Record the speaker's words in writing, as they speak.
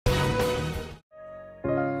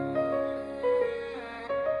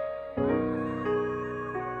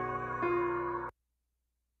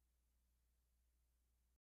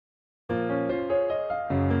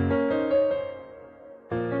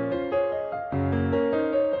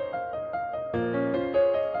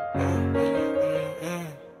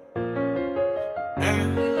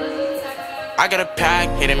I got a pack,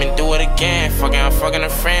 hit him and do it again. I'm fucking a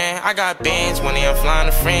friend. I got bands, money, I'm flying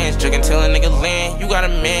to friends. Jugging till a nigga land. You got a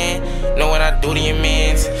man, know what I do to your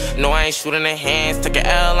mans. No, I ain't shooting the hands. Took an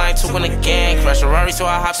L, I ain't took again. Crash a Rari, so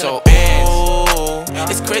I hop in the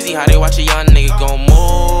Benz. It's crazy how they watch a young nigga gon'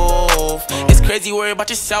 move. It's crazy, worry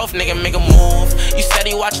about yourself, nigga, make a move. You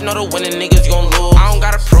steady watching all the winning niggas, you gon' lose. I don't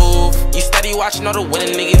gotta prove. You steady watching all the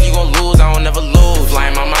winning niggas, you gon' lose. I don't never lose.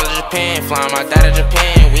 Flying my mom to Japan, flying my dad to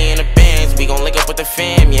Japan. We in the bands, we gon' link up with the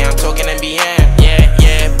fam. Yeah, I'm talking NBN.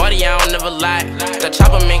 Yeah, buddy, I don't never lie. The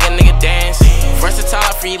chopper make a nigga dance.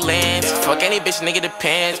 Versatile freelance. Fuck any bitch, nigga,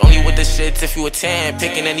 depends. Only with the shits if you a 10.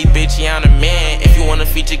 Picking any bitch, yeah, I'm a man. If you want a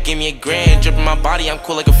feature, give me a grand. Dripping my body, I'm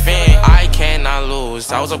cool like a fan. I cannot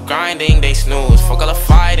lose. I was up grinding, they snooze. Fuck all the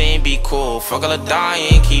fighting, be cool. Fuck all the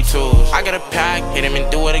dying, keep tools. I got a pack, hit him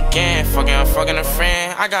and do it again. I'm fucking a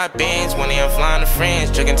friend. I got bands, money, I'm flying to friends.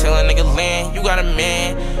 Jugging till a nigga land. You got a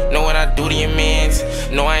man, know what I do to your mans.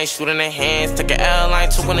 No, I ain't shooting the hands. Took an L, I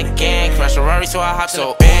ain't took one again. Crash a Rari, so I hop in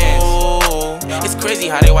the Benz. It's crazy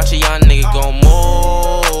how they watch a young nigga gon'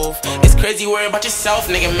 move. It's crazy, worry about yourself,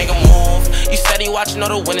 nigga, make a move. You steady watching all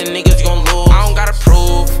the winning niggas, you gon' lose. I don't gotta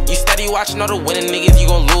prove. You steady watching all the winning niggas, you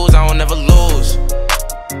gon' lose. I don't never lose.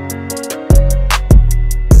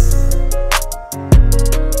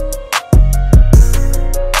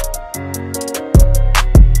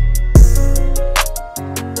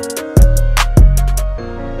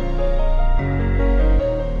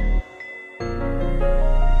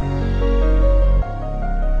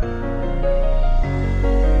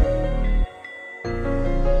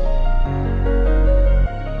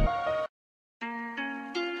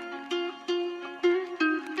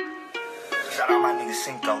 Shout out my nigga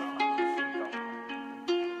Cinco.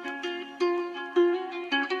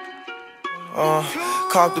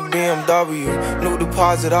 Copped the BMW, new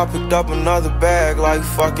deposit, I picked up another bag. Like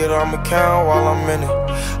fuck it, I'ma count while I'm in it.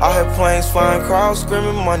 I hear planes flying, crowds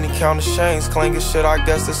screaming, money counting chains, clanking shit, I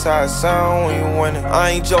guess that's how it sound when you win it. I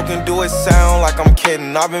ain't joking, do it sound like I'm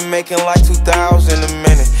kidding. I've been making like 2,000 a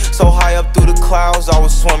minute. So high up through the clouds, I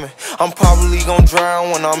was swimming. I'm probably gon'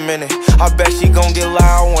 drown when I'm in it. I bet she gon' get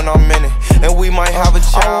loud when I'm in it. And we might have a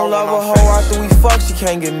child. I don't love a hoe after we fuck, she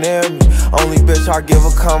can't get near me. Only bitch I give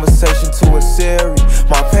a conversation to is Siri.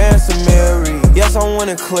 My pants are mirrored. Yes, I'm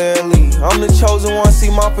winning clearly. I'm the chosen one, see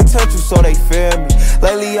my potential, so they fear me.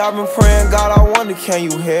 Lately I've been praying, God, I wonder, can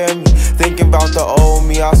you hear me? Thinking about the old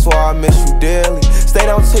me, I swear I miss you dearly. Stay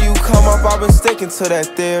down till you come up, I've been sticking to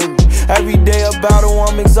that theory. Every day a battle,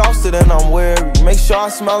 I'm exhausted and I'm weary. Make sure I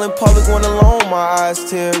smile in public when alone, my eyes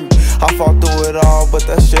teary. I fought through it all, but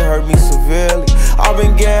that shit hurt me severely. I've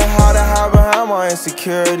been getting high to hide behind my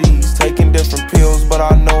insecurities. Taking different pills, but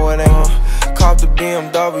I know it ain't Copped the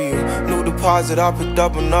BMW, new deposit, I picked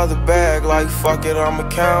up another bag. Like fuck it, I'ma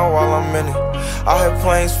count while I'm in it. I hear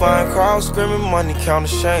planes flying, crowds screaming, money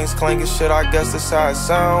counting chains, clanking shit, I guess that's how it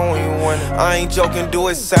sound when you win it. I ain't joking, do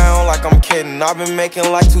it sound like I'm kidding. I've been making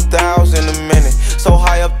like 2,000 a minute. So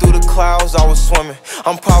high up through the clouds, I was swimming.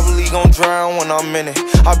 I'm probably gon' drown when I'm in it.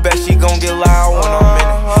 I bet she gon' get loud when I'm in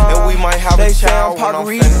it. And we might have a child when I'm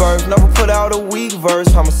finished. Never put out a weak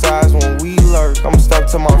verse, homicides when we lurk. I'm stuck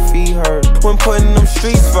till my feet hurt. When putting them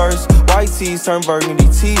streets first, white tees turn burgundy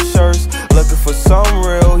t-shirts. Looking for some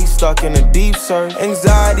real, he stuck in a deep search.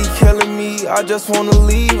 Anxiety killing me, I just wanna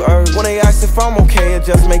leave Earth. When they ask if I'm okay, it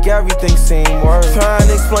just make everything seem worse. Trying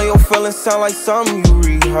to explain your feelings sound like something you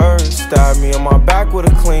rehearsed. Stab me in my back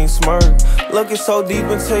with a clean smirk. Looking so deep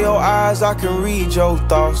into your eyes, I can read your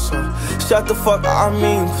thoughts. So shut the fuck up, I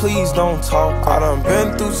mean, please don't talk. I done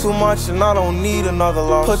been through too much and I don't need another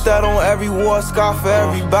loss. Put that on every war scar for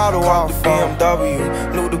every battle. Out the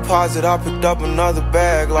BMW, new deposit, I picked up another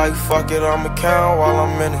bag. Like fuck it, I'ma count while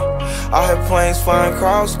I'm in it. I hear planes flying,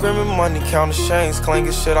 crowds screaming, money counting chains,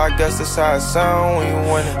 clanking shit, I guess that's how it sound when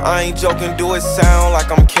you win it. I ain't joking, do it sound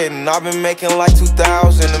like I'm kidding. I've been making like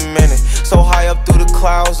 2,000 a minute. So high up through the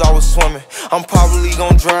clouds, I was swimming. I'm probably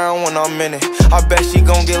gon' drown when I'm in it. I bet she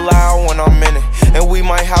gon' get loud when I'm in it. And we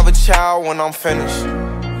might have a child when I'm finished.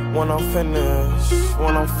 When I'm finished,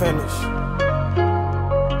 when I'm finished.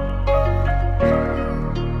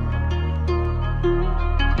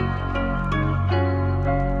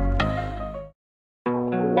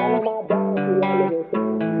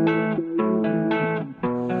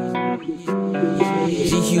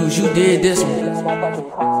 G-Hughes, you did this one.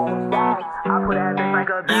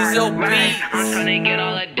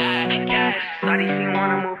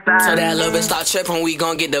 So that little bitch start trippin', we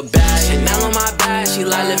gon' get the bag. Chanel on my back, she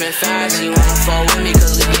like living fast. She wanna fall with me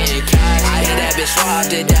cause we getting cash. I hit that bitch raw,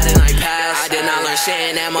 did that in like pass. I did not learn shit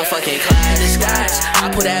in that motherfucking class. The stats,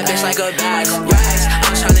 I put that bitch like a bag of racks.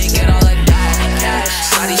 I'm tryna get all of that.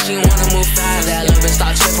 Shawty, she wanna move fast. That little bitch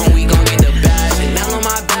start trippin', we gon' get the bag. Chanel on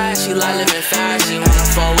my back, she like living fast. She wanna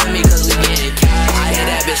fall with me cause we getting cash. I hit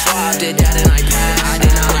that bitch raw, did that and I passed. I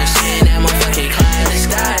did not learn shit in that motherfucking class. The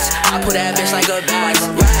stats, I put that bitch like a bag.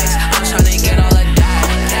 Rags, I'm tryna get all of that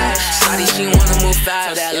cash. Shawty, she wanna move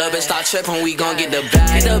fast. So that little bitch start trippin', we gon' get the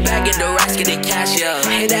bag. Get the bag, get the racks, get the cash, yeah.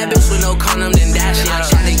 Hit that bitch with no condom, then dash, yeah. I'm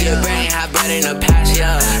tryna get bread, ain't have bread in the past,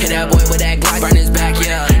 yeah. Hit that boy with that Glock, burn his back,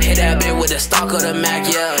 yeah. Hit that bitch with the stock of the Mac,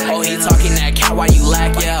 yeah. Oh, he talking that cat, why you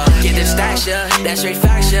lack, yeah. Get the stash, yeah, that's straight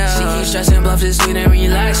facts, yeah. She keep stressing, bluff this sweet and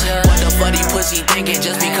relax, yeah. What the fuck these pussy thinking?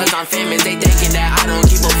 Just because I'm famous, they thinking that I don't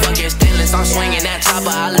keep a fucking stainless. I'm swinging that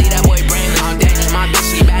chopper, I leave that boy brainless. I'm dangerous, my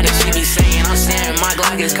bitch, she bad and she be saying I'm saying my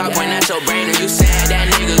Glock is cock, point at your brain. And you saying that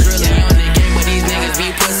niggas really on the game, but these niggas be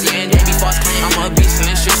pussy and they be false claim. I'm a beast in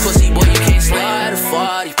the streets, pussy boy, you can't slay.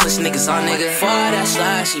 Fuck, these pussy niggas on nigga. Fuck that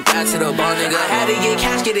slide, she back to the bone, nigga. I had to get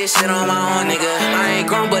cash, get this shit on my own, nigga. I ain't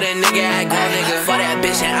grown, but a nigga act grown, nigga. Fuck that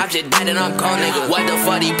bitch and I'm just dead and I'm gone, nigga. What the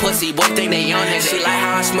fuck, these pussy boy think they on nigga. She like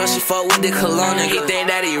how I smell, she fuck with the cologne, nigga. He think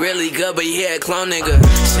that he really good, but he a clone, nigga.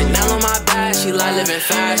 Chanel on my back, she like living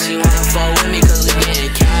fast. She wanna fuck with me cause we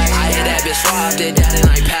getting cash. I hit that bitch raw, did that and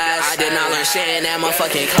I passed. I did not learn shit in that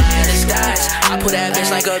motherfucking class. The stats, I put that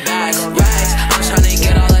bitch like a bag. Rags, I'm tryna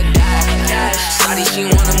get all of that cash. Shawty, she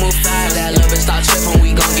wanna move fast. That little bitch start trippin',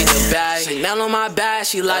 we gon' get the bag. Chanel on my back,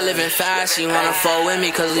 she like living fast. She wanna fuck with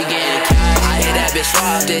me cause we getting cash. I hit that bitch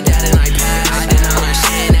raw, did that and I passed. I did not learn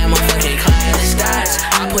shit in that motherfucking class. The stats,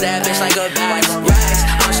 I put that bitch like a bag. Rags,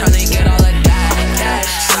 I'm tryna get all of that cash.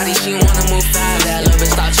 Shawty, she wanna move fast. That little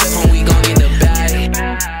bitch start trippin', we gon' get the bag.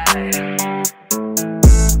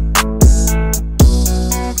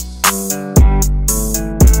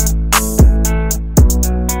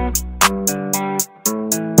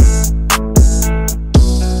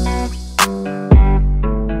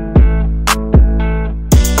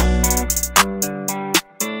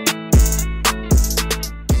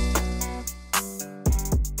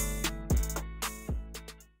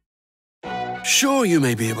 Sure, you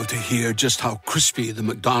may be able to hear just how crispy the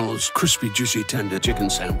McDonald's Crispy Juicy Tender Chicken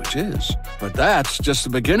Sandwich is, but that's just the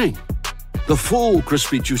beginning. The full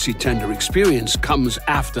Crispy Juicy Tender experience comes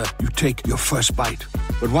after you take your first bite.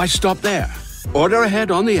 But why stop there? Order ahead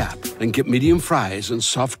on the app and get medium fries and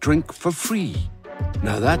soft drink for free.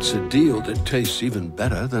 Now that's a deal that tastes even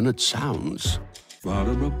better than it sounds.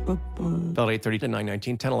 Valid 8:30 to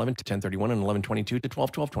 9:19, 10:11 to 10:31, and 11:22 to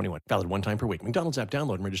 12:12:21. Valid one time per week. McDonald's app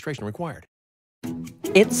download and registration required.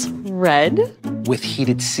 It's red. With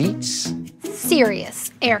heated seats. Serious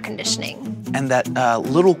air conditioning. And that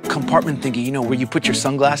little compartment thingy, you know, where you put your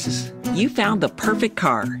sunglasses. You found the perfect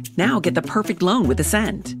car. Now get the perfect loan with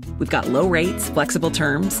Ascend. We've got low rates, flexible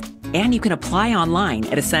terms, and you can apply online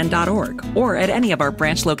at ascend.org or at any of our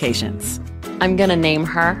branch locations. I'm gonna name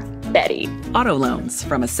her Betty. Auto loans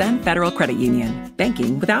from Ascend Federal Credit Union.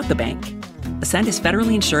 Banking without the bank. Ascend is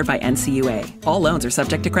federally insured by NCUA. All loans are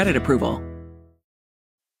subject to credit approval.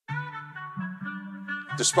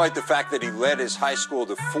 Despite the fact that he led his high school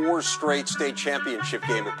to 4 straight state championship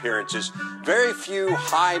game appearances, very few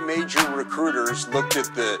high major recruiters looked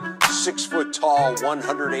at the 6-foot-tall,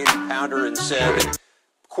 180-pounder and said,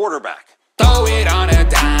 quarterback. Throw it on a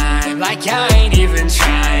dime, like I ain't even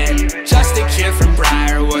trying. Just a kid from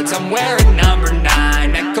Briarwoods, I'm wearing number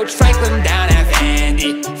 9. Met Coach Franklin down at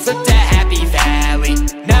Vandy, flipped to Happy Valley.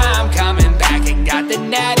 Now I'm coming back and got the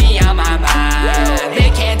natty on my mind.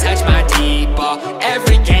 They can't touch my deep ball,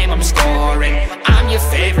 every game I'm scoring. I'm your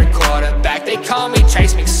favorite quarterback, they call me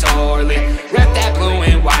Trace McSorley. Rep that blue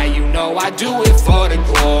and white, you know I do it for the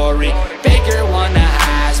glory. Baker won the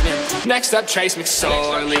Heisman, next up Trace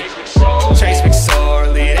McSorley. Trace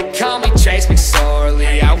McSorley, they call me Trace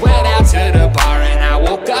McSorley. I went out to the bar and I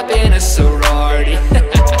woke up in a sorority.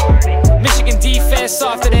 Michigan defense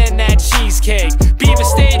softer than that cheesecake. Beaver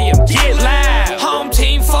Stadium, get loud. Home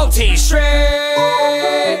team 14 straight.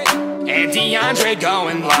 And DeAndre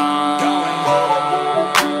going long.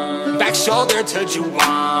 Back shoulder to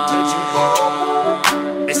Juwan.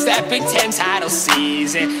 It's that Big Ten title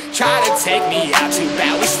season. Try to take me out, too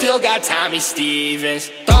bad we still got Tommy Stevens.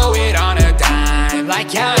 Throw it on a dime,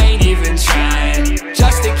 like I ain't even trying.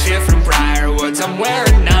 Just a kid from Briarwoods, I'm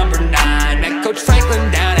wearing number 9. Met Coach Franklin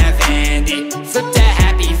down at Vandy, flipped to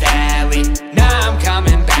Happy Valley. Now I'm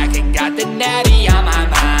coming back and got the natty on my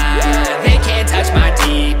mind. They can't touch my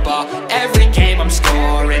deep ball, every game I'm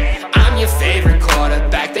scoring. I'm your favorite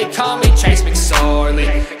quarterback, they call me Trace McSorley.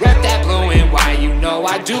 Rep that blue and white, you know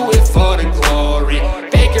I do it for the glory.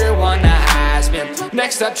 Baker won the Heisman,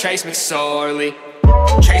 next up Trace McSorley.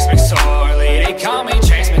 Trace McSorley, they call me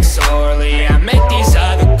Trace McSorley. I make these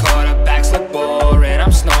other quarterbacks look boring.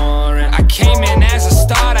 I'm snoring. I came in as a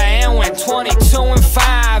starter and went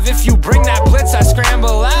 22-5. If you bring that blitz, I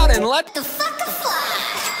scramble out and let the fucker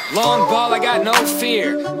fly. Long ball, I got no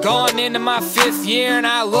fear. Going into my 5th year, and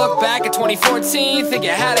I look back at 2014, thinking,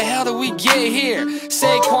 how the hell did we get here?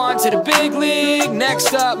 Saquon to the big league.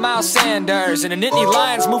 Next up, Miles Sanders. And the Nittany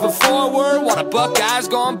Lions moving forward, while the Buckeyes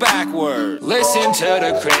going backward. Listen to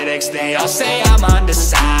the critics, they all say I'm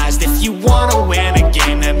undersized. If you wanna win a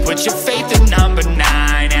game, then put your faith in number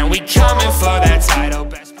 9. And we coming for that title,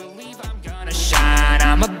 best believe I'm gonna shine.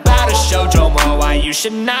 I'm about to show Jomo why you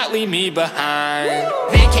should not leave me behind.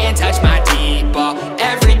 They can't touch my deep ball,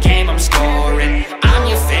 every game I'm scoring. I'm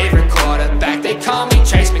your favorite quarterback, they call me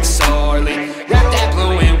Trace McSorley. Rep that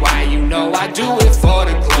blue and white, you know I do it for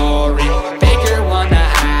the glory. Baker won the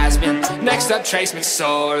Heisman, next up Trace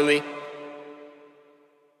McSorley.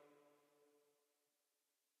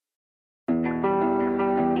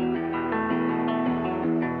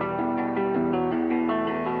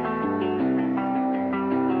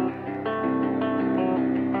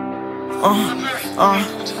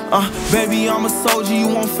 Baby, I'm a soldier, you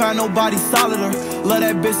won't find nobody solider. Love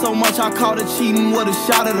that bitch so much, I caught her cheating with a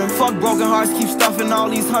shot at her. Fuck broken hearts, keep stuffing all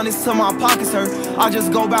these hundreds till my pockets hurt. I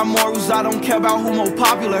just go by morals, I don't care about who more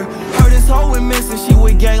popular. Heard this hoe and missing, she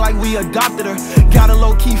with gang like we adopted her. Got a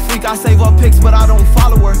low-key freak, I save her pics, but I don't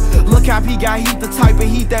follow her. Look how he got heat, the type of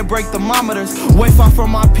heat that break thermometers. Way far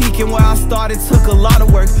from my peak, and where I started took a lot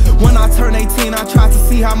of work. When I turned 18, I tried to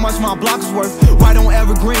see how much my block was worth. Right on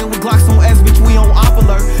Evergreen with Glocks on S, bitch, we on Op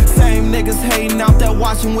Alert. Same niggas hating out there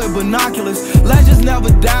watching with binoculars. Legends never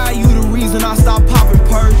die, you the reason I stopped popping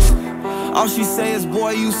perks. All she say is,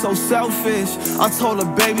 boy, you so selfish. I told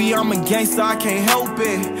her, baby, I'm a gangster, I can't help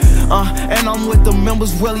it. And I'm with the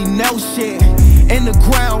members, really know shit. In the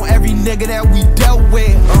ground, every nigga that we dealt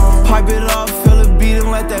with. Pipe it up, feel it beat and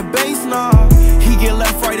let that bass knock. He get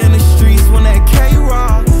left right in the streets when that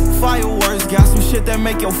K-Rock. Fireworks, got some shit that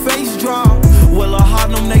make your face drop. Well, how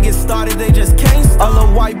them they get started, they just can't stop. A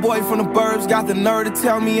little white boy from the burbs got the nerve to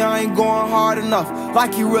tell me I ain't going hard enough.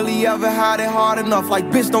 Like he really ever had it hard enough. Like,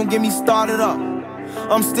 bitch, don't get me started up.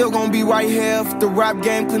 I'm still gonna be right here if the rap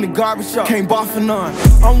game clean the garbage up. Can't bar for none.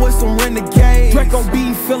 I'm with some renegades. Draco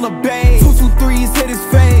beating Phillip Bay. 223s hit his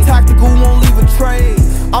face. Tactical won't leave a trace.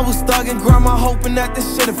 I was thugging grandma hoping that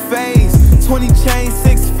this shit'll phase. 20 chains,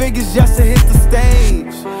 6 figures just to hit the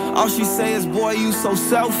stage. All she say is, boy, you so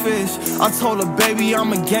selfish. I told her, baby,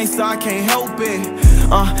 I'm a gangster, I can't help it.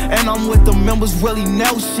 And I'm with the members, really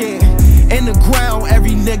know shit. In the ground,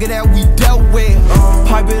 every nigga that we dealt with.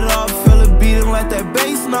 Pipe it up, feel it beat and let that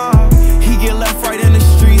bass knock. He get left right in the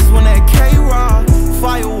streets when that K-Rock.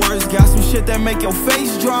 Fireworks, got some shit that make your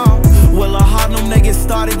face drop. Well, how them they get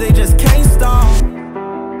started, they just can't stop.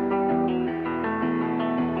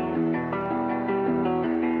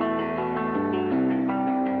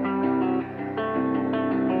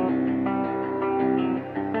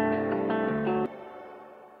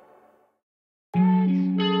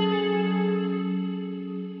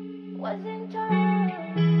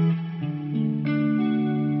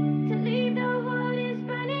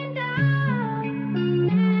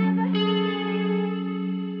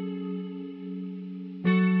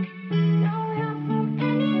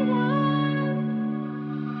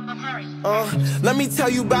 Let me tell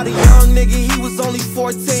you about a young nigga, he was only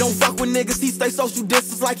 14. Don't fuck with niggas, he stay social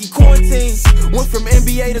distance like he quarantines. Went from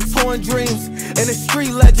NBA to torn dreams, and a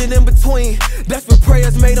street legend in between. Desperate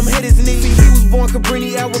prayers made him hit his knees. He was born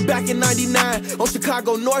Cabrini Edward back in 99 on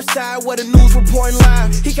Chicago North Side where the news reporting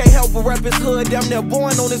live. He can't help but rep his hood, damn near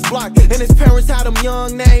born on his block. And his parents had him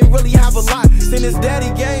young, they ain't really have a lot. Seen his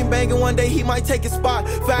daddy game banging, one day he might take his spot.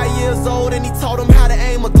 5 years old and he taught him how to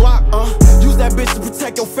aim a Glock. Use that bitch to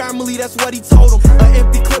protect your family, that's what he told him. An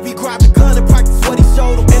empty clip, he grabbed a gun and practiced what he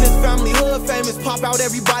showed him. And his family hood famous, pop out,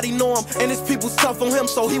 everybody know him. And his people tough on him,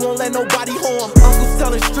 so he won't let nobody harm him. Uncle's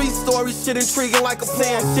telling street stories, shit intriguing like a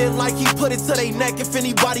plan. Shit like he put it to their neck if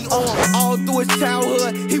anybody on him. All through his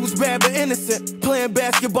childhood, he was bad but innocent. Playing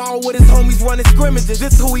basketball with his homies running scrimmages.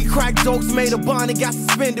 This who he cracked jokes, made a bond and got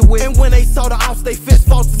suspended with. And when they saw the ops, they fist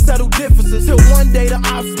fought to settle differences. Till one day the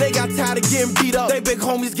ops, they got tired of getting beat up. They big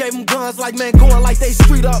homies gave them guns like man going like they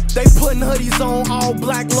street up. They putting hoodies on, all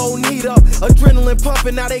black, low need up. Adrenaline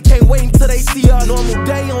pumping, now they can't wait until they see us. Normal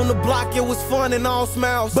day on the block, it was fun and all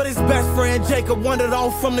smiles. But his best friend Jacob wandered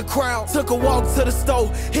off from the crowd. Took a walk to the store,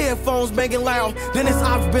 headphones banging loud. Then his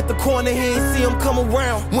ops bit the corner, he ain't see him come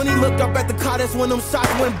around. When he looked up at the car, that's when them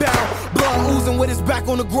shots went down. Blood oozing with his back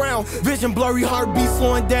on the ground. Vision blurry, heartbeat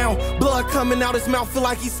slowing down. Blood coming out his mouth, feel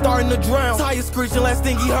like he's starting to drown. Tires screeching, last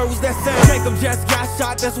thing he heard was that sound. Jacob just got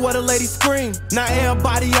shot, that's what a lady screamed. dream. Now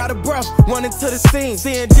everybody out of breath, running to the scene.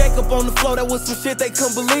 Seeing Jacob on the floor, that was some shit they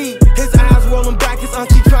couldn't believe. His eyes rolling back, his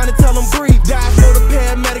auntie trying to tell him breathe. Died for the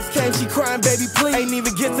paramedics came, she crying, baby please. Ain't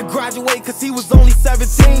even get to graduate cause he was only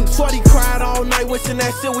 17. Shorty cried all night wishing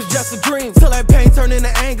that shit was just a dream. Till that pain turned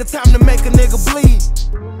into anger, time to make a nigga bleed.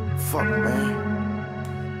 Fuck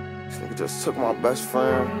man, this nigga just took my best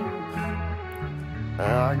friend.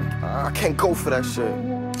 I can't go for that shit.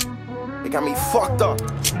 It got me fucked up.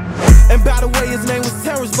 And by the way, his name was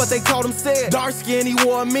Terrence, but they called him Sid. Dark skin, he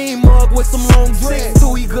wore a mean mug with some long dreads.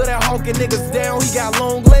 Too he good at hawking niggas down, he got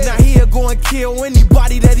long legs. Now he'll go and kill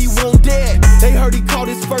anybody that he won't dead. They heard he caught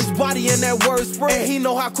his first body in that word spread. And he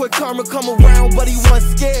know how quick karma come around, but he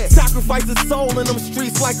wasn't scared. Sacrifice his soul in them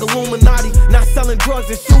streets like Illuminati. Not selling drugs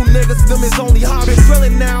and shooting niggas, them his only hobby.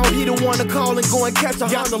 Drilling now, he the one to call and go and catch a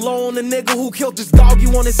Honda loan. The nigga who killed his dog, he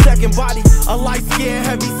want his second body. A light-skinned,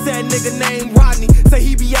 heavy-set nigga named Rodney. Say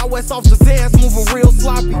he be out west off the Zans, moving real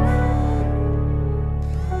sloppy.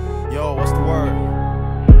 Yo, what's the word?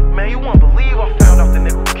 Man, you won't believe I found out the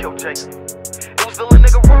nigga who killed Jacob. It was still a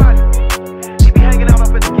nigga Rodney. He be hanging out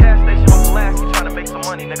up at the gas station on Pulaski trying to make some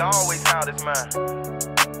money, nigga. I always found his mind.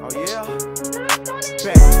 Oh yeah?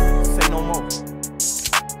 Bet. Say no more.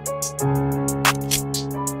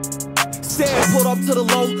 Pulled up to the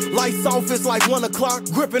low, lights off, it's like 1 o'clock.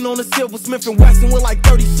 Gripping on the Silver Smith & Wesson with like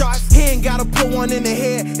 30 shots. He ain't gotta put one in the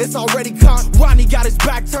head, it's already cocked. Rodney got his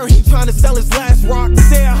back turned, he trying to sell his last rock.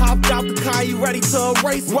 Sam hopped out the car, he ready to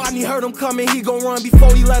erase. Rodney heard him coming, he gon' run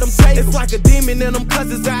before he let him take. It's like a demon in him, cause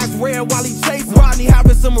his eyes red while he chase. Rodney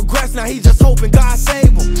having some regrets, now he just hoping God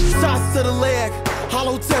save him. Shots to the leg,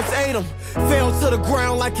 hollow tips ate him. Fell to the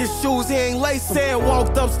ground like his shoes, he ain't laced. Sam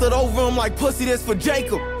walked up, stood over him like pussy, this for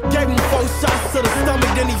Jacob. Gave him 4 shots to the stomach,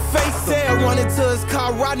 then he faced him. Sam running to his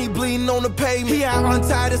car, Rodney bleeding on the pavement. He had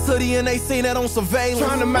untied his hoodie and they seen that on surveillance.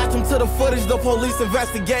 Trying to match him to the footage, the police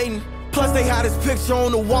investigating. Plus they had his picture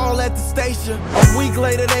on the wall at the station. A week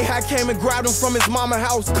later they had came and grabbed him from his mama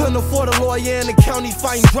house. Couldn't afford a lawyer in the county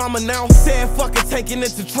fighting drama now. Said fucking taking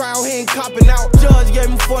it to trial, he ain't copping out. Judge gave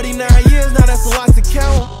him 49 years, now that's a lot to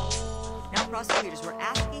count. Now prosecutors were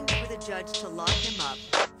asking for the judge to lock him up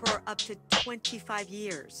for up to 25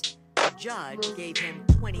 years. The judge gave him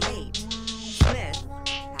 28. Smith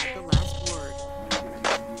had the last word.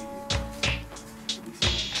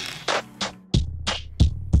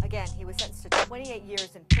 Again, he was sentenced to 28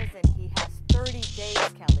 years in prison. He has 30 days,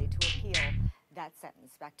 Kelly, to appeal that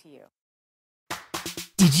sentence. Back to you.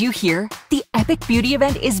 Did you hear? The Epic Beauty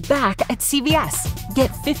event is back at CVS.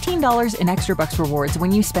 Get $15 in extra bucks rewards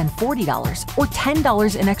when you spend $40 or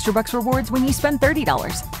 $10 in extra bucks rewards when you spend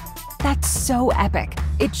 $30. That's so epic.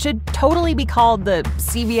 It should totally be called the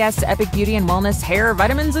CVS Epic Beauty and Wellness Hair,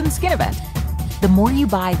 Vitamins, and Skin event. The more you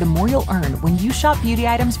buy, the more you'll earn when you shop beauty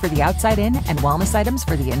items for the outside in and wellness items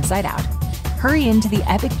for the inside out. Hurry into the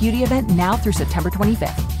Epic Beauty event now through September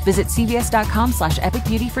 25th. Visit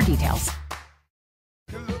cvs.com/epicbeauty for details.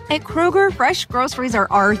 At Kroger, fresh groceries are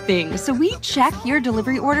our thing, so we check your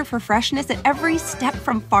delivery order for freshness at every step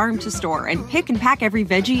from farm to store and pick and pack every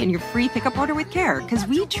veggie in your free pickup order with care, because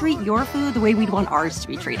we treat your food the way we'd want ours to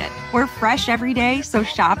be treated. We're fresh every day, so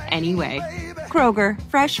shop anyway. Kroger,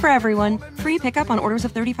 fresh for everyone. Free pickup on orders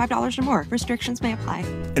of $35 or more. Restrictions may apply.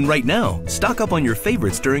 And right now, stock up on your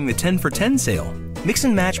favorites during the 10 for 10 sale. Mix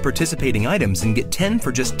and match participating items and get 10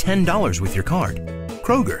 for just $10 with your card.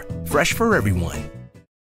 Kroger, fresh for everyone.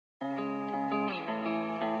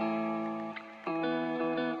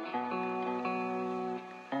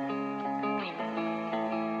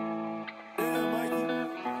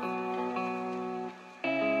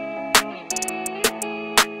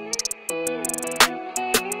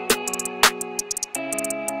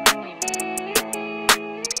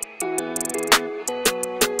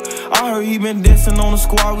 I heard he been dancing on the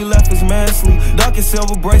squad, we left his man sleep. Ducking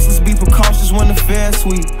silver bracelets, be precautious when the fair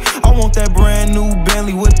sweep. I want that brand new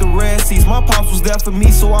Bentley with the red seats. My pops was there for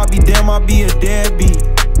me, so I be damn, I be a deadbeat.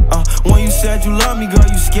 When you said you love me, girl,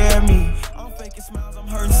 you scared me. I'm faking smiles, I'm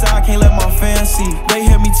hurting inside, can't let my fans see. They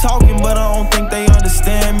hear me talking, but I don't think they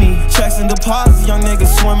understand me. Checks and deposits, young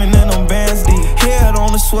niggas swimming in them bands deep. Head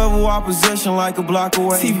on the swivel, opposition like a block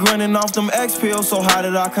away. Teeth grinning off them X pills, so high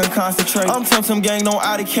that I couldn't concentrate. I'm Tum gang, no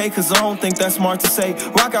IDK, cause I don't think that's smart to say.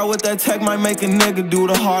 Rock out with that tech, might make a nigga do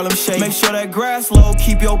the Harlem Shake. Make sure that grass low,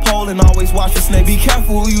 keep your pole, and always watch the snake. Be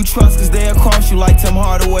careful who you trust, cause they'll cross you like Tim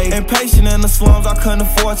Hardaway. Impatient in the slums, I couldn't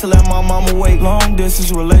afford to let my mama wait. Long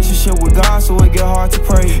distance relationship with God, so it get hard to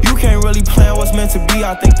pray. You can't really plan what's meant to be,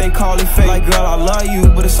 I think they call it fate. Like girl, I love you,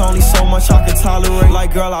 but it's only so much I can tolerate.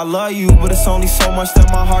 Like girl, I love you, but it's only so much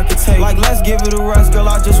that my my heart could take. Like, let's give it a rest, girl,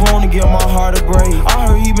 I just wanna give my heart a break. I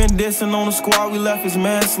heard he been dissing on the squad, we left his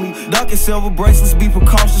man sleep. Ducking silver bracelets, be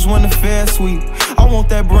precautious when the fair sweep. I want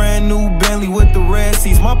that brand new Bentley with the red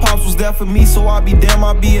seats. My pops was there for me, so I'd be damn,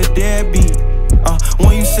 I'd be a deadbeat.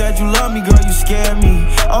 When you said you love me, girl, you scared me.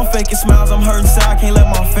 I'm faking smiles, I'm hurting inside, can't let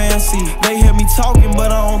my fans see. They hear me talking,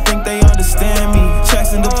 but I don't think they understand me.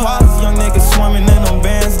 Checks and deposits, young niggas swimming in them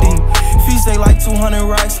bands deep. Fees they like 200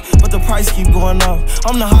 racks, but the price keep going up.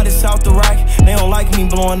 I'm the hottest out the rack, they don't like me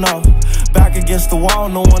blowing up. Back against the wall,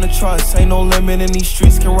 no one to trust. Ain't no limit in these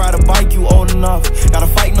streets, can ride a bike, you old enough. Gotta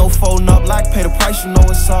fight, no folding up, like pay the price, you know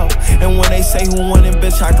it's up. And when they say who winning,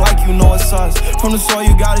 bitch, act like you know it's us. From the soil,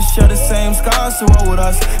 you gotta share the same scars to roll with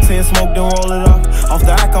us. Seeing smoke, then roll it up. Off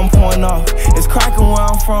the act, I'm pouring up. It's cracking where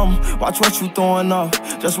I'm from, watch what you throwing up.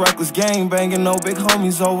 Just reckless gang banging, no big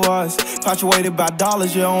homies over us. Infatuated by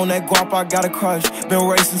dollars, yeah, on that guap, I got a crush. Been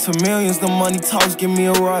racing to millions, the money talks, give me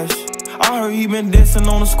a rush. I heard he been dissing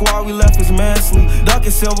on the squad, we left his man sleep.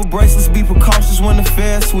 Ducking silver bracelets, be precautious when the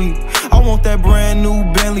fair sweep. I want that brand new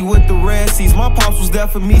Bentley with the red seats. My pops was there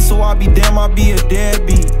for me, so I'd be damn, I'd be a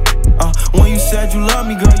deadbeat. When you said you love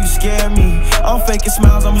me, girl, you scared me. I'm faking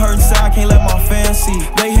smiles, I'm hurting inside, can't let my fans see.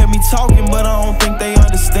 They hear me talking, but I don't think they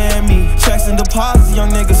understand me. Checks and deposits,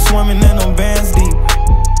 young niggas swimming in them bands deep.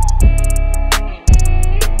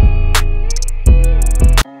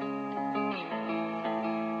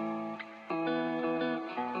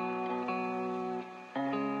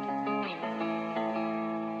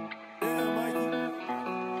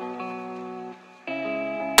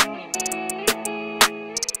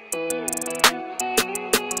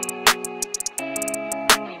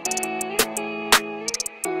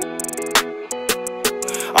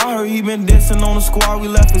 I heard he been dissing on the squad, we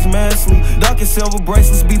left his man sleep. Ducking silver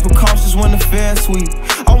bracelets, be precautious when the fair sweep.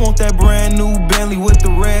 I want that brand new Bentley with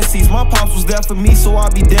the red seats. My pops was there for me, so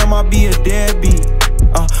I'd be damn, I'd be a deadbeat.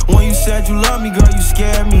 When you said you love me, girl, you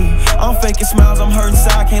scared me. I'm faking smiles, I'm hurting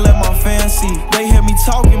inside, can't let my fans see. They hear me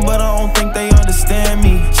talking, but I don't think they understand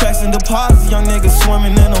me. Checks and deposits, young niggas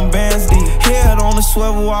swimming in them bands deep. Head on the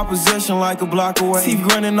swivel, opposition like a block away. Teeth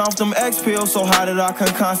grinning off them X pills, so high that I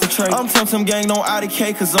couldn't concentrate. I'm Tum gang, no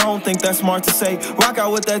IDK, cause I don't think that's smart to say. Rock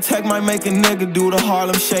out with that tech, might make a nigga do the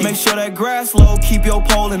Harlem Shake. Make sure that grass low, keep your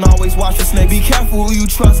pole, and always watch your snake. Be careful who you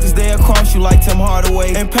trust, cause they'll cross you like Tim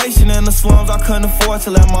Hardaway. Impatient in the slums, I couldn't afford to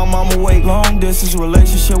let my mama wait. Long distance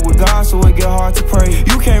relationship with God, so it get hard to pray.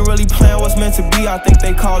 You can't really plan what's meant to be, I think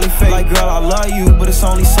they call it fate. Like, girl, I love you, but it's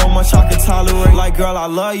only so much I can tolerate. Like, girl, I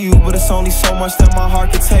love you, but it's only so much that my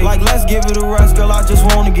heart can take. Like, let's give it a rest, girl, I just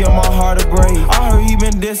wanna give my heart a break. I heard he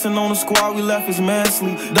been dissing on the squad, we left his man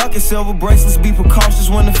sleep. Ducking silver bracelets, be precautious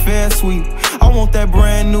when the fair sweep. I want that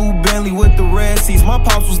brand new Bentley with the red seats. My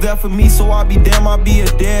pops was there for me, so I'd be damn, I'd be a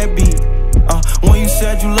deadbeat. When you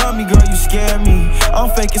said you love me, girl, you scared me. I'm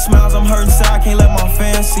faking smiles, I'm hurting inside, can't let my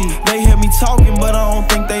fans see. They hear me talking, but I don't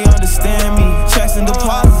think they understand me. Checks and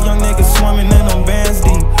deposits, young niggas swimming in them bands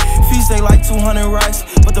deep. Fees they like 200 racks,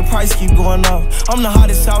 but the price keep going up. I'm the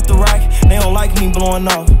hottest out the rack, they don't like me blowing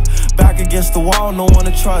up. Back against the wall, no one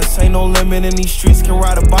to trust. Ain't no limit in these streets, can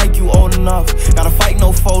ride a bike, you old enough. Gotta fight,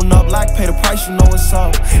 no folding up, like pay the price, you know it's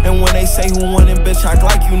up. And when they say who winning, bitch, act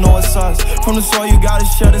like you know it's us. From the soil, you gotta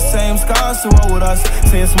share the same scars to roll with us.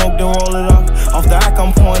 Seeing smoke, then roll it up. Off the act,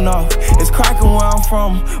 I'm pouring up. It's cracking where I'm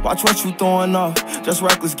from, watch what you throwing up. Just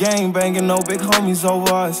reckless gang banging, no big homies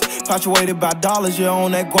over us. Infatuated by dollars, yeah,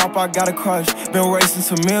 on that guap, I got a crush. Been racing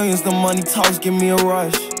to millions, the money talks, give me a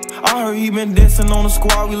rush. I heard he been dissing on the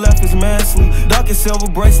squad, we left his man sleep. Ducking silver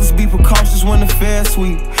bracelets, be precautious when the fair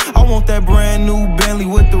sweep. I want that brand new Bentley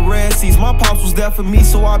with the red seats. My pops was there for me,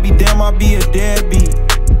 so I'd be damn, I'd be a deadbeat.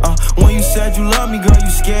 When you said you love me, girl, you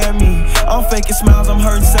scared me. I'm faking smiles, I'm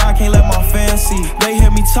hurting inside, can't let my fans see. They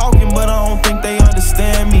hear me talking, but I don't think they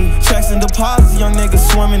understand me. Checks and deposits, young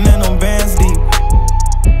niggas swimming in them bands deep.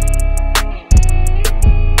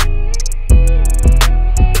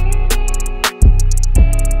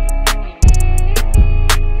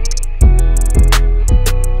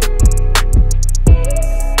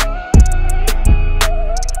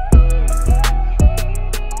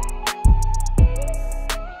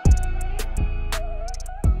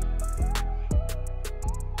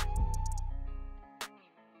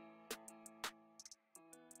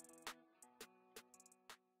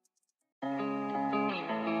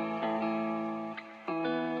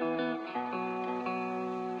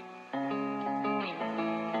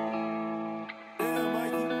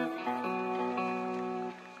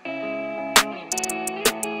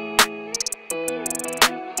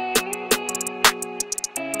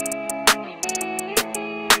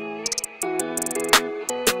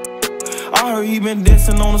 I heard he been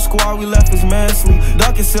dancing on the squad, we left his man sleep.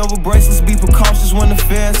 Ducking silver bracelets, be precautious when the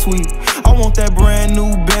fair sweep. I want that brand new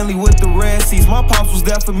Bentley with the red seats. My pops was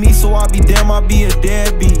there for me, so I be damn, I be a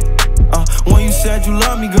deadbeat. When you said you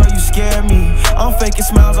love me, girl, you scared me. I'm faking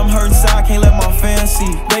smiles, I'm hurting inside, can't let my fans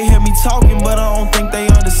see. They hear me talking, but I don't think they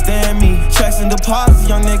understand me. Checks and deposits,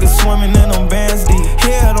 young niggas swimming in them bands deep.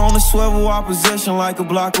 Head on the swivel, opposition like a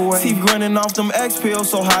block away. Teeth grinning off them X pills,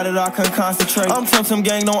 so high that I couldn't concentrate. I'm Tim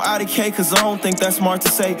gang, no IDK, cause I don't think that's smart to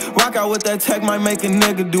say. Rock out with that tech, might make a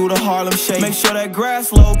nigga do the Harlem Shake. Make sure that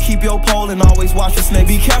grass low, keep your pole, and always watch your snake.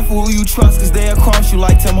 Be careful who you trust, cause they'll cross you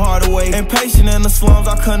like Tim Hardaway. Impatient in the slums,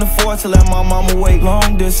 I couldn't afford to let my mama wait.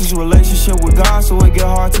 Long distance relationship with God, so it get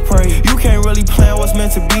hard to pray. You can't really plan what's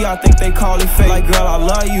meant to be, I think they call it fate. Like girl, I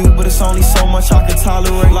love you, but it's only so much I can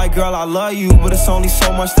tolerate. Like girl, I love you, but it's only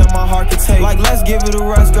so much that my heart can take. Like let's give it a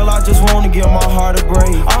rest, girl, I just wanna give my heart a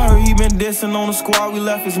break. I heard he been dissing on the squad, we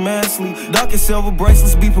left his man sleep. Ducking silver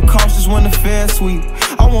bracelets, be precautious when the fair sweep.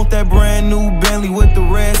 I want that brand new Bentley with the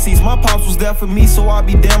red seats. My pops was there for me, so I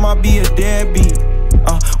be damn, I be a deadbeat.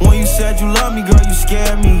 When you said you love me, girl, you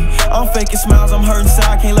scared me. I'm faking smiles, I'm hurting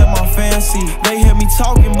inside, can't let my fans see. They hear me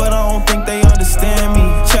talking, but I don't think they understand me.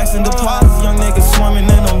 Checks and deposits, young niggas swimming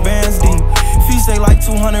in them bands deep. Fees say like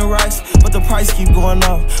 200 racks, but the price keep going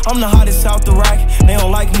up. I'm the hottest out the rack, they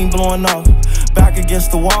don't like me blowing up. Back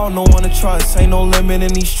against the wall, no one to trust. Ain't no limit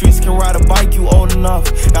in these streets, can ride a bike, you old enough.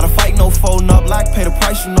 Gotta fight, no folding up, like pay the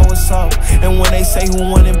price, you know it's up. And when they say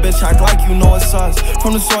who winning, bitch, act like you know it's us.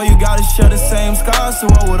 From the soil, you gotta share the same scars to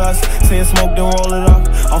roll with us. Seeing smoke, then roll it up.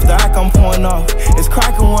 Off the act, I'm pouring up. It's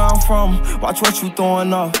cracking where I'm from, watch what you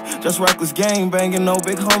throwing up. Just reckless game banging, no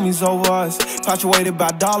big homies over us. Fluctuated by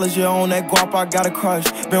dollars, yeah, on that guap, I got a crush.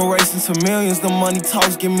 Been racing to millions, the money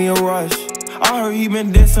talks, give me a rush. I heard he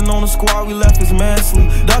been dancing on the squad, we left his man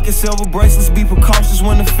sleep. Ducking silver bracelets, be precautious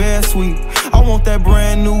when the fair sweep. I want that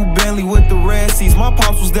brand new Bentley with the red seats. My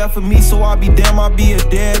pops was there for me, so I be damn, I be a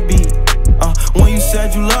deadbeat. When you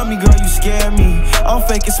said you love me, girl, you scared me. I'm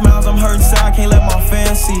faking smiles, I'm hurting inside, can't let my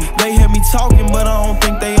fans see. They hear me talking, but I don't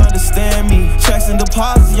think they understand me. Checks and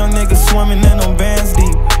deposits, young niggas swimming in them bands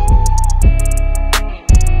deep.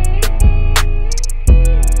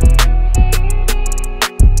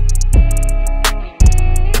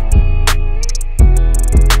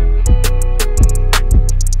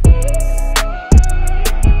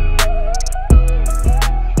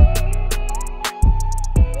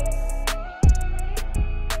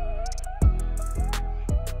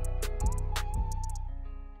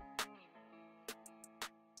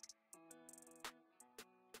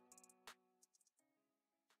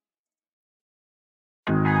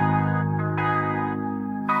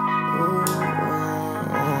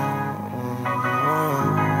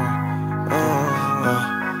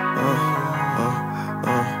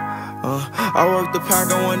 I worked the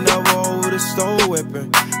pack, I went never over the stove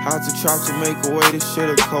whipping. Had to trap to make a way, this shit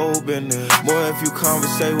a cold business. Boy, if you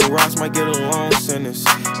conversate with Ross, might get a long sentence.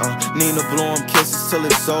 Nina blow him kisses till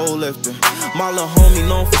it's soul lifting. My little homie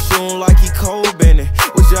known for shooting like he cold bending.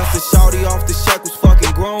 Was just a shawty off the shack, was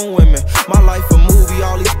fucking grown women. My life a movie,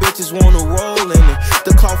 all these bitches wanna roll in it.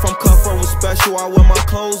 The cloth from Cutthroat was special, I wear my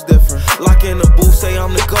clothes different. Like in the booth, say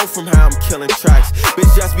I'm the GOAT from how I'm killing tracks.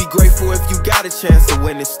 Bitch, just be grateful if you got a chance to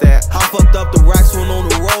witness that. I fucked up the racks, went on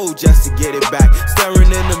the road just to get it back. Staring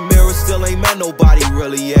in the mirror, still ain't met nobody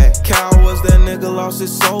really yet. Cal was that nigga, lost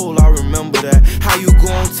his soul, I remember that. How you go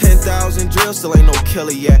on 10,000 drills, still ain't no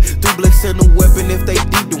killer yet. Dublix in the whip, and if they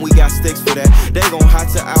deep, then we got sticks for that. They gon'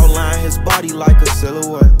 have to outline his body like a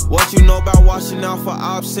silhouette. What you know about watching out for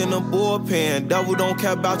ops in a bullpen? Devil don't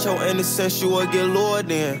care about your innocence, you will get lured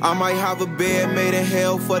in. I might have a bed made in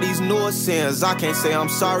hell for these newer sins. I can't say I'm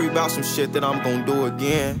sorry about some shit that I'm gon' do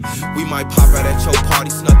again. We might pop out at your party,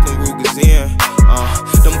 snuck them Rugers in.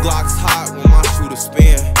 Them Glocks hot when my shooter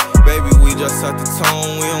spin. Baby, we just set the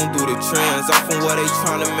tone, we don't do the trends. Off from where they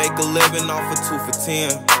tryna make a living off of 2 for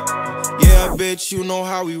 10. Yeah, bitch, you know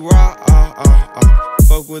how we rock.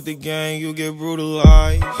 Fuck with the gang, you get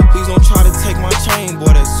brutalized. Please don't try to take my chain,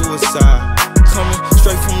 boy, that's suicide. Coming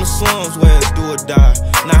straight from the slums where it's do or die.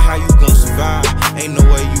 Not how you gon' survive, ain't no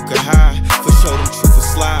way you can hide. For sure them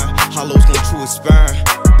troopers slide, hollows gon' true aspire.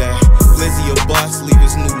 That Lizzie a bust, leave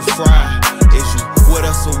his noodles fried. Is you with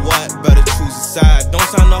us or what? Better choose a side. Don't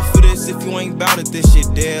sign up for this if you ain't bout it, this shit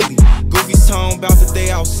daily. Goofy's talking about the day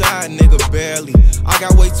outside, nigga, barely. I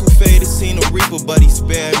got way too faded, seen a reaper, but he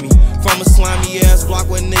spared me. From a slimy ass block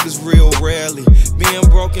where niggas real rarely. Being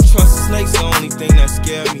broken, trusting snakes, the only thing that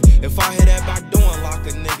scare me. If I hit that back door and lock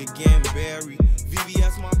a nigga getting buried.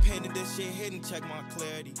 VVS my painted, this shit hidden, check my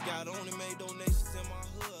clarity. Got on and made donations in my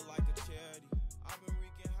hood like a charity. I've been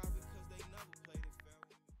wreaking havoc cause they know.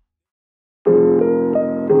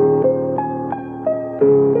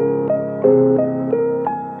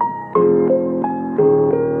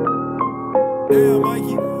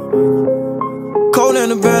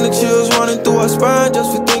 spine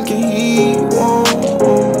just for thinking he won't.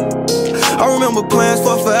 I remember plans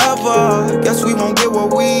for forever. Guess we won't get what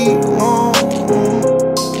we want.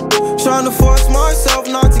 Trying to force myself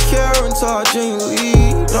not to care until I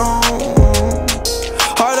genuinely don't.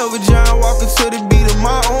 Heart of a giant walking to the beat of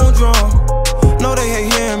my own drum. No, they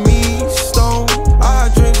hate hearing me stone. I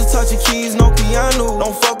had dreams of touching keys, no piano.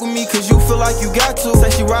 Don't fuck with me cause you feel like you got to. Say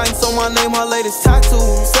she writing so my name, her latest tattoo.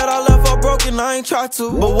 Said I left her broken, I ain't tried to.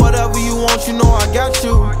 But whatever you want, you know I got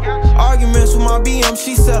you. Arguments with my BM,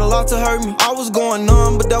 she said a lot to hurt me. I was going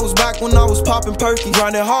numb, but that was back when I was popping perky.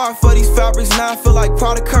 Grinding hard for these fabrics, now I feel like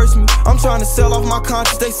product cursed me. I'm trying to sell off my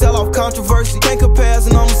conscience, they sell off controversy. Can't compare as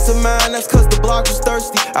numbers to mine, that's cause the block was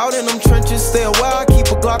thirsty. Out in them trenches, stay a while, I keep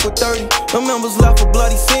a Glock with 30. Them members left a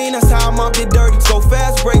bloody scene, that's how I mob get dirty. So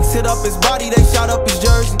fast breaks hit up his body, they shot up his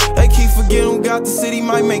jersey. They keep forgetting who got the city,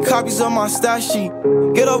 might make copies of my stash sheet.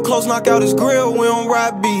 Get up close, knock out his grill, we don't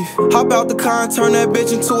ride beef. Hop out the car and turn that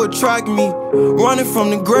bitch into a track meet. Running from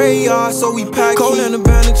the graveyard, so we pack cold and the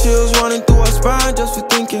band of chills running through our spine just for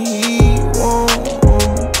thinking he won't.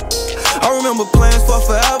 I remember plans for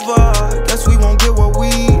forever. Guess we won't get what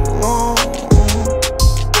we want.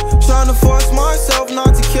 Trying to force myself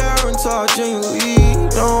not to care until I genuinely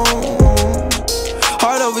don't.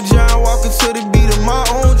 Heart of a giant walking to the beat of my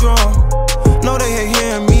own drum. No, they hate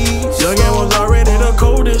hearing me. Youngin was already the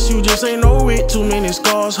coldest, you just ain't know it. Too many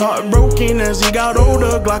scars, heartbroken as he got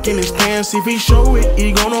older. Glock in his pants, if he show it,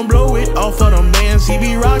 he gonna blow it. Off of them bands, he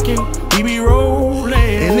be rocking, he be rolling.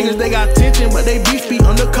 And niggas, they got tension, but they beef be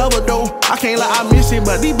undercover though. I can't lie, I miss it,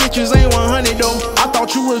 but these bitches ain't 100 though. I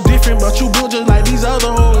thought you was different, but you built just like these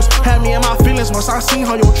other hoes. Had me in my feelings once I seen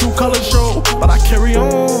how your true colors show. But I carry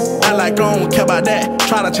on, act like I don't care about that.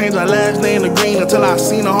 Try to change my last name to green until I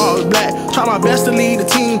seen the heart was black. Try my best to lead the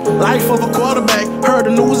team, life of a quarterback. Heard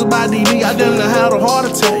the news about DD, I didn't have a heart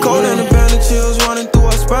attack. Cold and the band of chills running through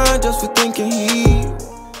our spine just for thinking he.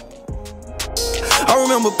 I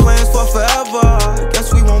remember plans for forever.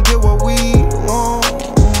 Guess we won't get what we want.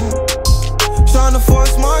 Trying to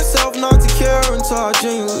force myself not to care until I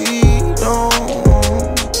genuinely don't.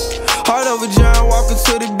 Heart of a giant walking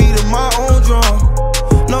to the beat of my own drum.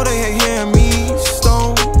 No, they hate hearing me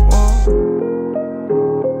stone.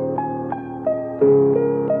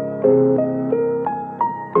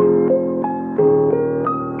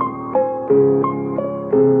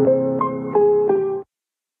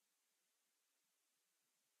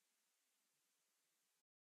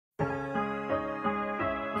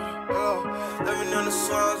 Living in the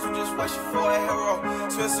slums, we just wishing for a hero.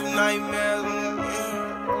 Spend some nightmares on the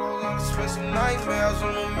spend some nightmares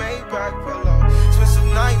on the Maybach pillow. Spend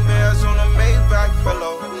some nightmares on the Maybach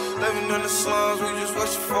pillow. Living in the slums, we just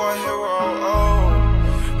wishing for a hero. Oh,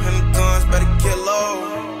 and the guns better get low.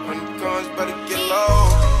 And the guns better get low.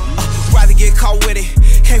 Rather get caught with it.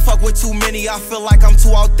 Can't fuck with too many, I feel like I'm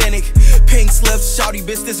too authentic. Pink slips, shouty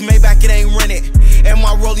bitch, this Maybach, it ain't rented. And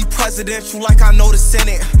my rollie presidential like I know the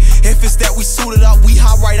Senate. If it's that we suited up, we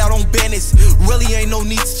hop right out on business. Really ain't no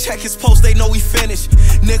need to check his post, they know we finished.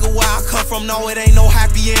 Nigga, where I come from, no, it ain't no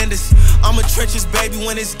happy endings. I'm a trenches, baby,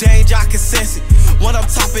 when it's danger, I can sense it. When I'm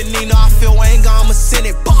topping Nina, I feel anger, I'ma send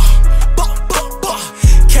it. Bah, bah, bah, bah.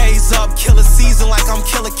 K's up, killer season like I'm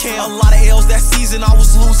Killer Cam. A lot of L's that season, I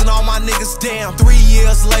was losing all my niggas, damn. 3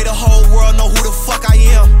 years later, whole world know who the fuck I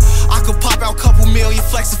am. I could pop out couple million,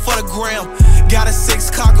 flexing for the gram. Got a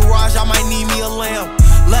 6-car garage, I might need me a lamb.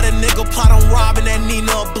 Let a nigga plot on robbing that Nina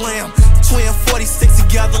a blam. Twin 46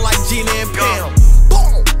 together like Gina and Pam.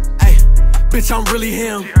 Boom! Ay, bitch, I'm really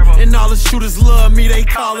him. And all the shooters love me, they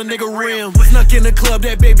call a nigga Rim. Snuck in the club,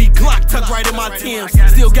 that baby Glock tucked right in my Timbs.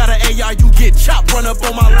 Still got an AR, you get chopped, run up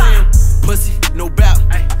on my limb. Pussy, no bap,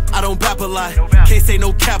 I don't bap a lot. Can't say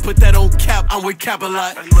no cap, put that on cap, I'm with cap a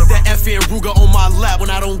lot. That FN Ruger on my lap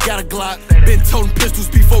when I don't got a Glock. Been toting pistols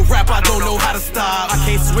before rap, I don't know how to stop. I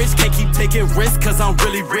can't switch, can't keep taking risks, cause I'm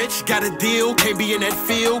really rich. Got a deal, can't be in that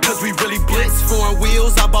field, cause we really blitz. Foreign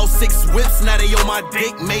wheels, I bought 6 whips, now they on my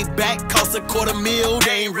dick. Made back, cost $250,000,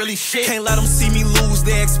 they ain't really shit. Can't let them see me lose,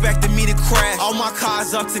 they expecting me to crash. All my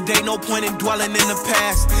cars up to date, no point in dwelling in the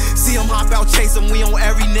past. See them hop out, chase them, we on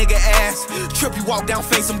every nigga ass. Trip, you walk down,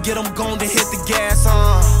 face them, get them gone to hit the gas,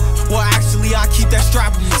 Well, actually, I keep that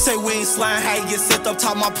strap with me. Say we ain't sliding, how you get set up,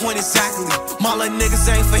 top my point exactly. My little niggas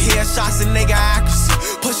ain't for headshots and nigga accuracy.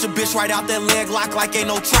 Push a bitch right out that leg lock like ain't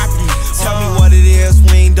no trapping me. Tell me what it is,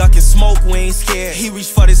 we ain't ducking smoke, we ain't scared. He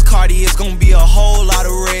reached for this Cardi, it's gonna be a whole lot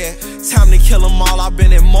of red. Time to kill them all, I've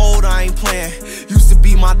been in mode, I ain't playing. Used to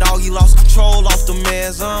be my dog, he lost control off the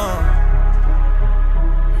meds,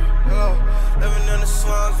 Living in the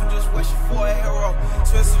slums, we just wishing for a hero.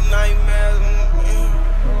 Spend some nightmares.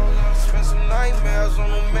 Spend some nightmares on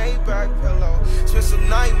the Maybach pillow. Spend some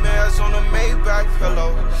nightmares on the Maybach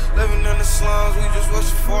pillow. Living in the slums, we just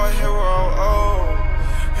wishing for a hero. Oh,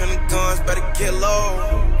 and the guns better get low.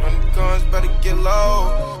 And the guns better get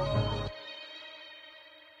low.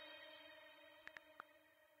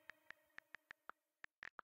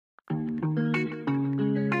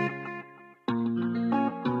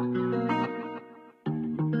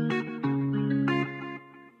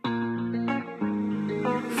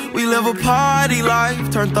 We live a party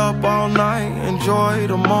life, turned up all night, enjoy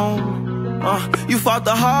the moment. You fought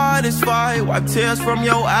the hardest fight, wipe tears from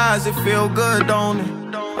your eyes, it feel good, don't it?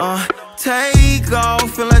 Take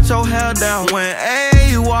off and let your hair down. When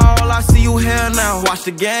AWOL, I see you here now. Watch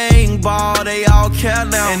the gang ball, they all care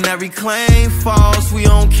now. And every claim false, we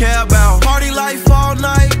don't care about. Party life all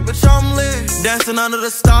night, bitch, I'm lit. Dancing under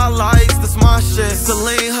the starlights, that's my shit.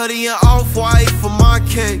 Celine hoodie and off-white for my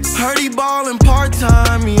kicks. Heard he ballin'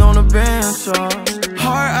 part-time, me on the bench,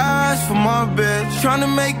 Hard eyes for my bitch.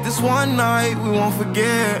 Tryna make this one night, we won't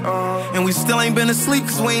forget, And we still ain't been asleep,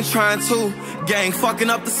 cause we ain't trying to. Gang fucking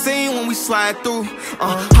up the scene when we slide through.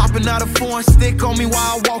 Hopping out a foreign stick on me while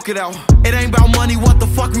I walk it out. It ain't about money, what the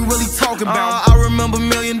fuck we really talking about? I remember $1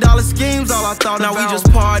 million schemes, all I thought about. Now we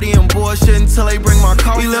just party and bullshit until they bring my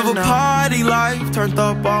coffee. We live a party life, turned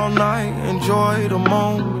up all night, enjoy the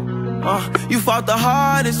moment. You fought the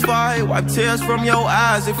hardest fight, wipe tears from your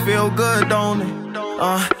eyes, it feel good, don't it?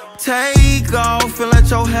 Take off and let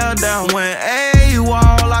your hair down. When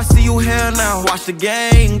AWOL, I see you here now. Watch the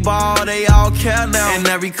gang ball, they all care now. And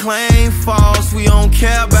every claim false, we don't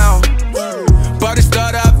care about. Party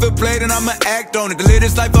started, I feel played and I'ma act on it. The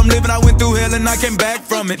latest life I'm living, I went through hell and I came back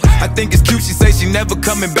from it. I think it's cute, she say she never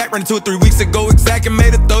coming back. Ran 2 or 3 weeks ago exact and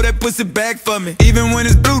made her throw that pussy back for me. Even when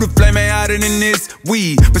it's blue, the flame ain't hotter than this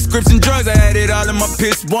weed. Prescription drugs, I had it all in my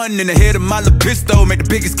piss. One in the head of my little pistol, make the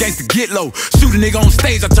biggest gangster get low. Shoot a nigga on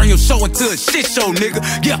stage, I turn your show into a shit show, nigga.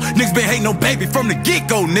 Yeah, niggas been hating on baby from the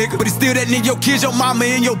get-go, nigga. But it's still that nigga, your kids, your mama,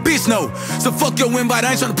 and your bitch know. So fuck your invite,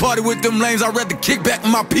 I ain't tryna party with them lames. I'd rather kick back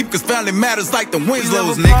with my peep, cause family matters like the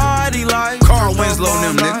Winslows, nigga. Carl Winslow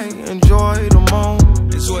and them, nigga. Enjoy the moment.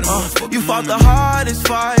 You fought the hardest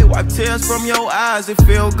fight, wipe tears from your eyes, it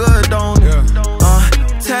feel good, don't it?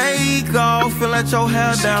 Take off and let your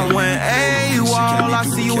hair down. When AWOL, I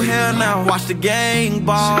see you here now. Watch the gang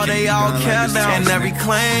ball, they all care now. And every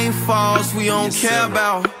claim false, we don't care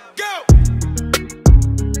about.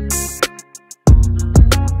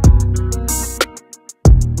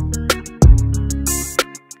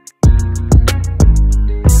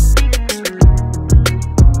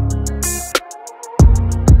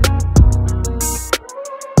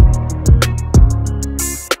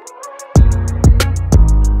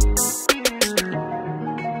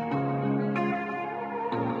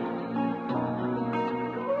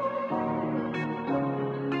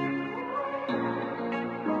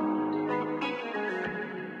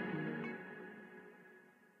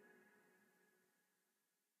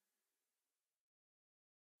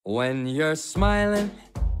 When you're smiling.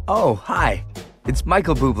 Oh, hi. It's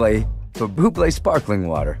Michael Bublé for Bublé Sparkling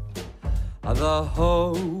Water. The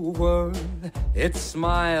whole world, it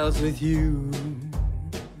smiles with you.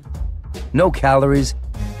 No calories,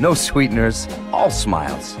 no sweeteners, all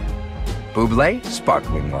smiles. Bublé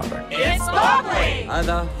Sparkling Water. It's bubbly!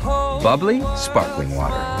 The whole Bubbly Sparkling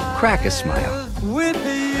Water. Crack a smile. With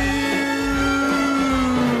you.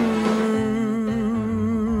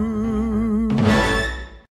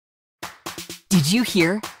 Did you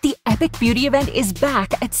hear? The Epic Beauty event is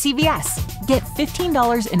back at CVS. Get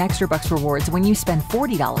 $15 in extra bucks rewards when you spend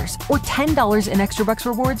 $40 or $10 in extra bucks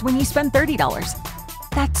rewards when you spend $30.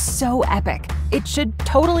 That's so epic. It should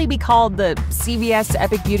totally be called the CVS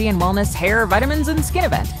Epic Beauty and Wellness Hair, Vitamins, and Skin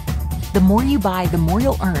event. The more you buy, the more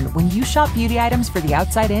you'll earn when you shop beauty items for the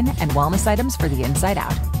outside in and wellness items for the inside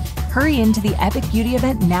out. Hurry into the Epic Beauty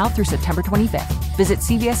event now through September 25th. Visit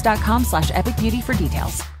cvs.com/epicbeauty for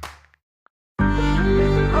details.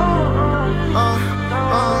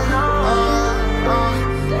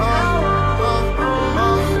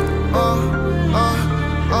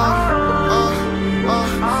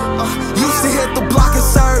 Used to hit the block and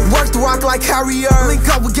serve, work the rock like Harrier, link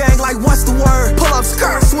up with gang like what's the word? Pull up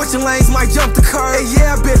skirt, switching lanes, might jump the curb. Hey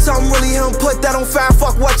yeah, bitch, I'm really him, put that on fire,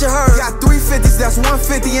 fuck what you heard. Got 350s, that's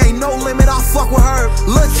 150, ain't no limit, I'll fuck with her.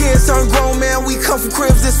 Look kids turn grown man, we come from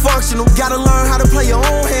cribs dysfunctional. Gotta learn how to play your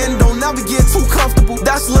own hand, don't never get too comfortable.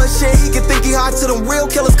 That's little shit, he can think he hot till them real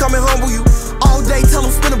killers come and humble you. All day, tell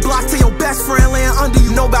them spin a block till your best friend laying under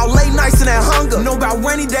you. Know about late nights and that hunger. Know about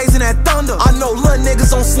rainy days and that thunder. I know little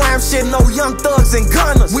niggas on slam shit, no young thugs and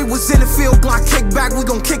gunners. We was in the field, Glock kick back, we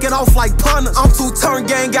gon' kick it off like punters. I'm two-turn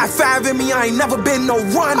gang, got 5 in me, I ain't never been no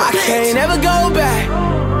runner. I can't ever go back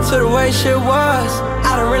to the way shit was.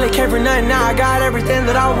 I don't really care for nothing, now I got everything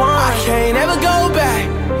that I want. I can't ever go back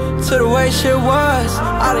to the way shit was.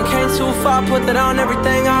 I done came too far, put that on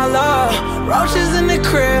everything I love. Roaches in the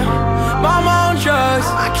crib, mama on drugs.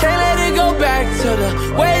 I can't let it go back to the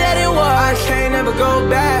way that it was. I can't ever go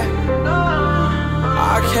back.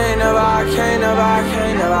 I can't never.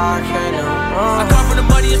 I come from the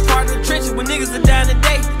muddiest part of the trenches when niggas are down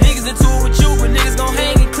today. Niggas into it with you, but niggas gon'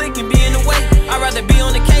 hang and click and be in the way. I'd rather be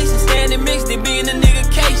on the case and stand and mix than be in the nigga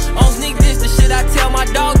case. On sneak this, the shit I tell my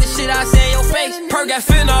dog, the shit I say in your face. Perk got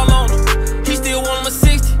fentanyl on him, he still want him a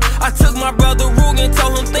 60. I took my brother Ruger and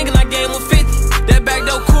told him thinking I gave him a 50. That back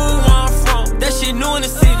door cool where I'm from, that shit new in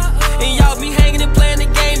the city. And y'all be hanging and playing the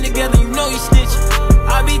game together, you know you snitching.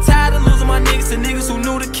 I be tired of losing my niggas to niggas who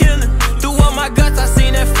knew the killing. Through all my guts, I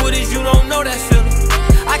seen that footage, you don't know that feeling.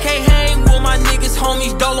 I can't hang with my niggas,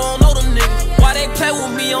 homies, Dolo don't know them niggas. Why they play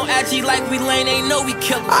with me on IG like we lame, they know we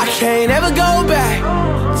killin'. I can't ever go back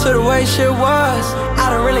to the way shit was. I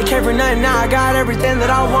don't really care for nothing, now I got everything that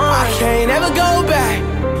I want. I can't ever go back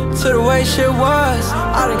to the way shit was.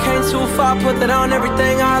 I done came too far, put that on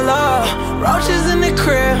everything I love. Roaches in the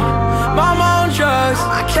crib, mama on drugs.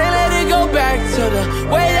 I can't let it go back to the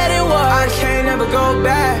way that it was. I can't ever go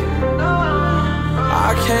back.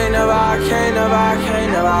 I can't never.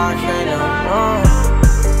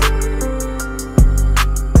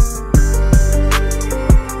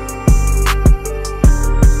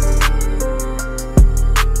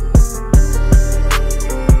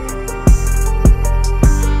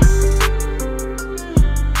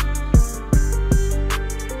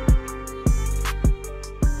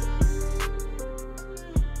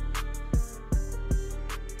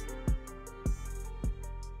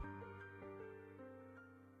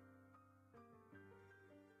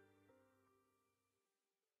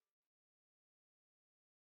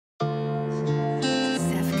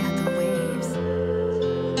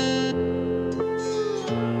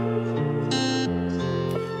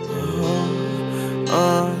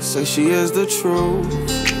 Say she is the truth.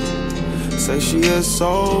 Say she is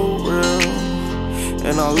so real.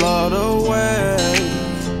 And I love the way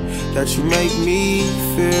that you make me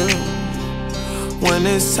feel. When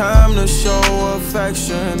it's time to show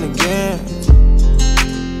affection again,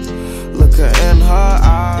 look her in her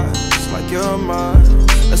eyes like you're mine.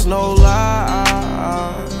 There's no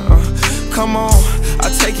lie. Come on,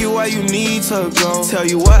 I'll take you where you need to go. Tell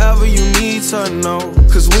you whatever you need to know.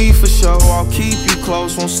 Cause we for sure, I'll keep you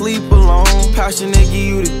close, won't sleep alone. Passionate, give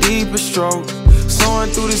you the deepest stroke.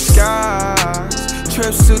 Soaring through the skies,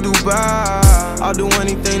 trips to Dubai. I'll do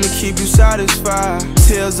anything to keep you satisfied.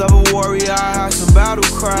 Tears of a warrior, I have some battle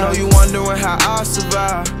cry. Know you wondering how I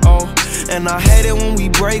survive. Oh, and I hate it when we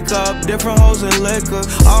break up. Different hoes and liquor.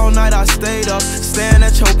 All night I stayed up, staring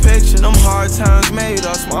at your picture. Them hard times made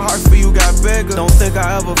us. My heart for you got bigger. Don't think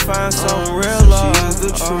I ever find something real love. She is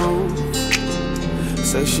the truth.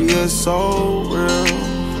 Say she is so real.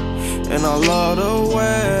 And I love the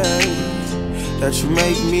way that you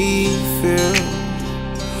make me feel.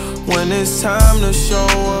 When it's time to show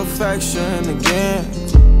affection again,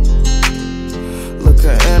 look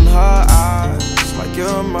her in her eyes like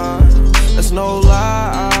you're mine. There's no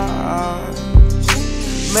lie.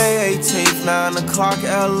 May 18th, 9 o'clock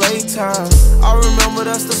LA time. I remember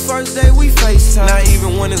that's the first day we FaceTime. Now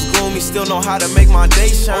even when it's gloomy, still know how to make my day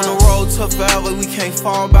shine. On the road to forever, we can't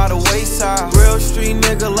fall by the wayside. Real street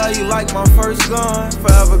nigga, love you like my first gun.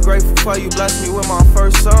 Forever grateful for you, bless me with my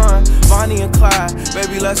first son. Bonnie and Clyde,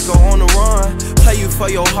 baby let's go on the run. Play you for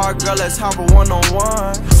your heart, girl, let's hop a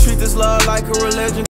one-on-one. Treat this love like a religion,